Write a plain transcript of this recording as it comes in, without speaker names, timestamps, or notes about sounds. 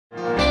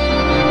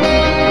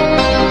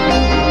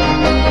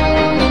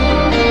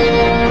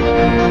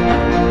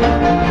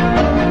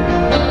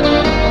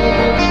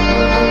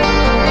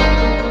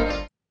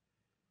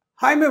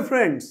my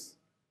friends,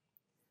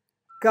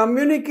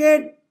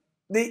 communicate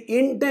the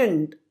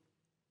intent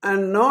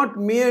and not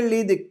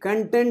merely the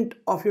content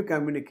of your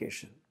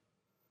communication.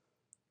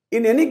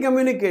 In any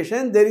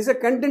communication, there is a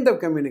content of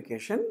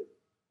communication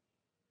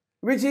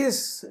which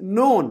is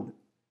known.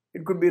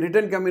 It could be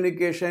written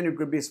communication, it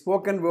could be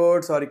spoken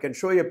words, or you can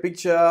show a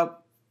picture.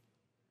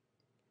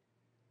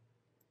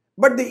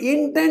 But the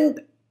intent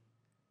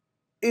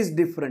is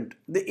different.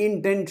 The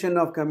intention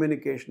of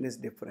communication is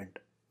different.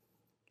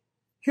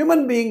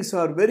 Human beings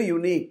are very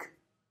unique.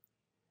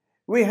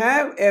 We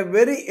have a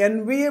very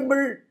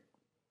enviable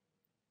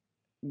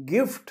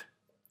gift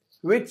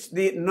which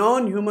the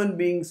non-human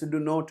beings do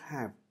not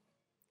have.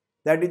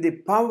 That is the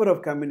power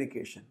of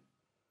communication.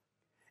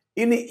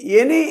 In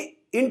any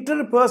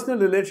interpersonal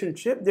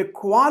relationship, the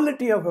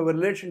quality of our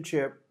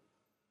relationship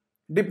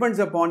depends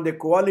upon the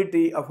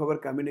quality of our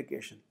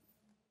communication.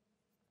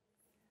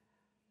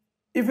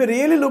 If you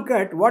really look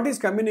at what is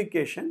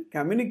communication,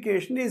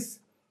 communication is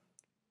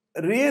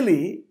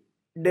really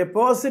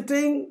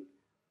depositing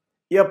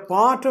a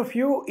part of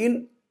you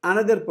in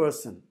another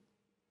person.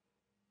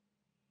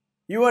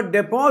 You are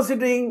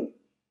depositing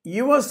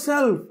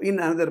yourself in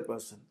another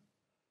person.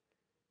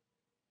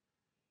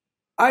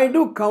 I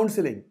do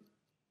counseling.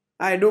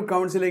 I do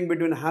counseling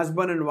between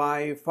husband and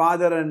wife,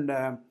 father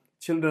and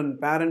children,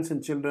 parents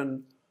and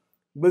children,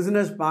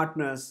 business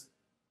partners,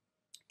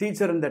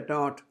 teacher and the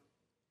taught.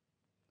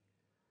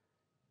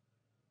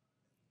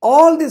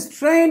 All these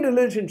strained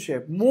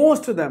relationships,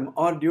 most of them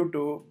are due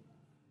to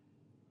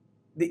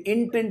the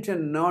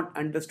intention not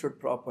understood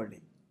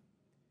properly.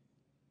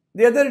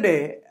 The other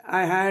day,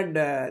 I had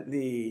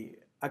the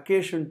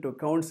occasion to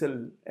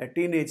counsel a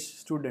teenage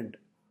student.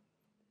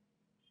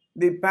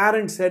 The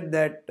parent said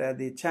that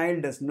the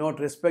child does not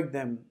respect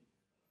them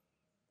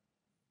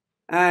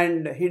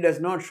and he does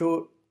not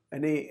show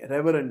any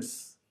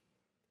reverence.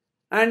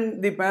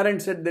 And the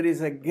parent said there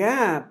is a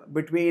gap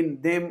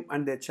between them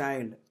and their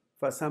child.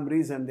 For some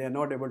reason, they are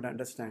not able to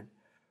understand.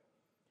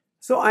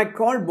 So I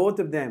called both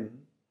of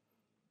them.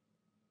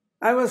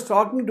 I was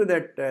talking to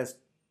that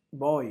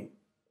boy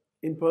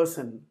in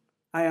person.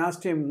 I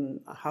asked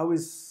him, how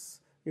is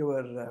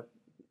your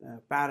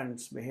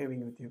parents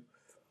behaving with you?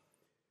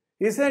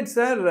 He said,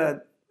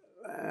 sir,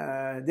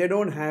 they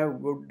don't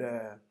have good,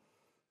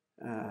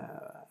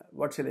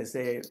 what shall I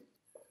say,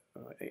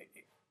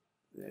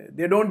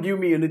 they don't give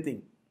me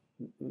anything.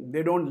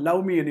 They don't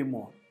love me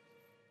anymore.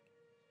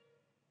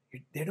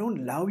 They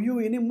don't love you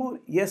anymore?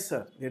 Yes,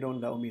 sir, they don't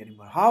love me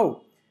anymore.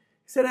 How?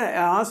 He said, I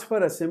asked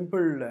for a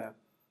simple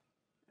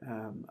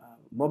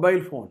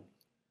mobile phone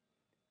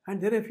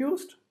and they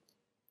refused.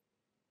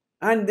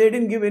 And they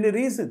didn't give any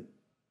reason.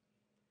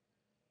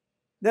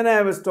 Then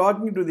I was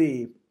talking to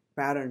the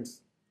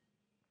parents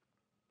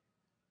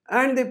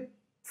and the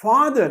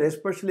father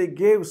especially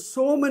gave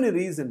so many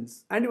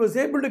reasons and he was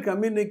able to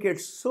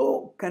communicate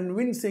so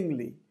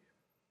convincingly.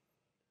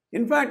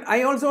 In fact,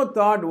 I also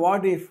thought,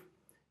 what if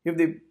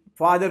the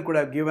father could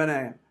have given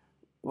a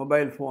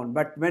mobile phone?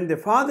 But when the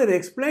father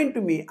explained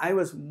to me, I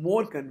was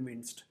more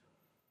convinced.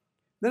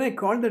 Then I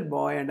called that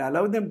boy and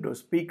allowed them to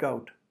speak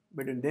out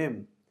between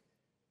them.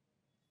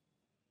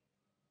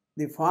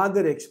 The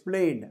father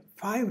explained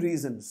 5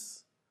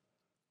 reasons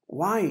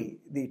why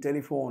the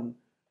telephone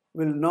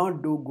will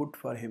not do good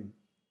for him.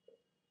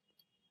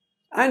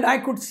 And I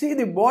could see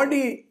the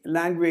body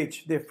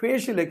language, the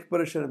facial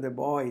expression of the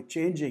boy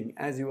changing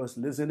as he was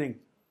listening.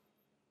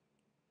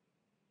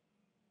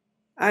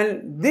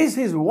 And this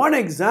is one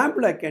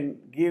example I can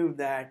give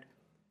that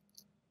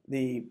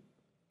the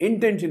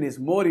intention is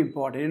more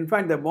important. In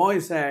fact, the boy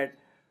said,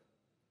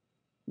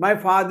 my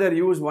father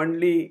used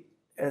only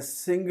a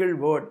single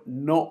word,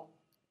 no.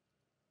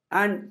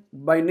 And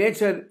by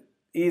nature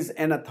is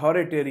an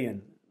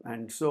authoritarian.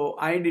 And so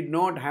I did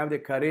not have the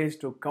courage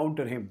to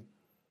counter him.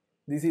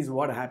 This is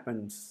what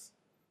happens.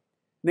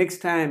 Next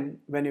time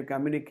when you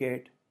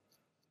communicate,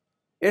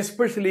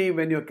 especially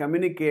when you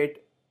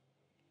communicate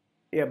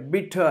a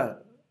bitter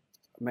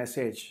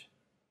message,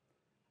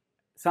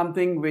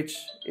 something which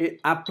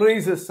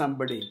appraises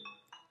somebody,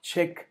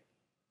 check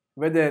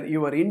whether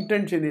your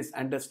intention is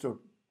understood,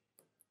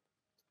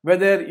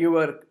 whether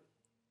your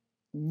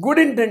good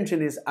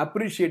intention is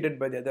appreciated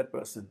by the other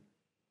person.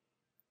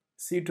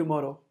 See you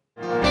tomorrow.